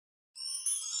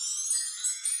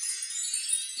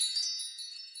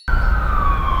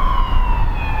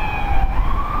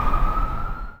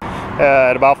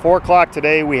At about 4 o'clock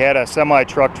today, we had a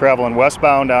semi-truck traveling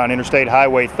westbound on Interstate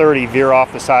Highway 30 veer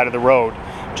off the side of the road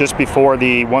just before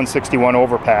the 161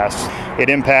 overpass. It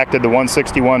impacted the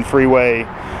 161 freeway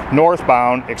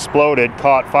northbound, exploded,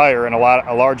 caught fire, and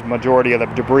a large majority of the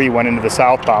debris went into the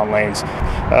southbound lanes.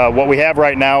 What we have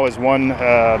right now is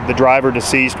the driver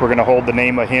deceased. We're going to hold the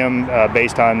name of him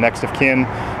based on next of kin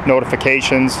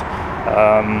notifications.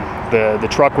 The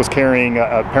truck was carrying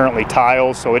apparently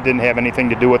tiles, so it didn't have anything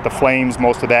to do with the flames.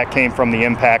 Most of that came from the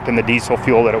impact and the diesel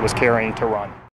fuel that it was carrying to run.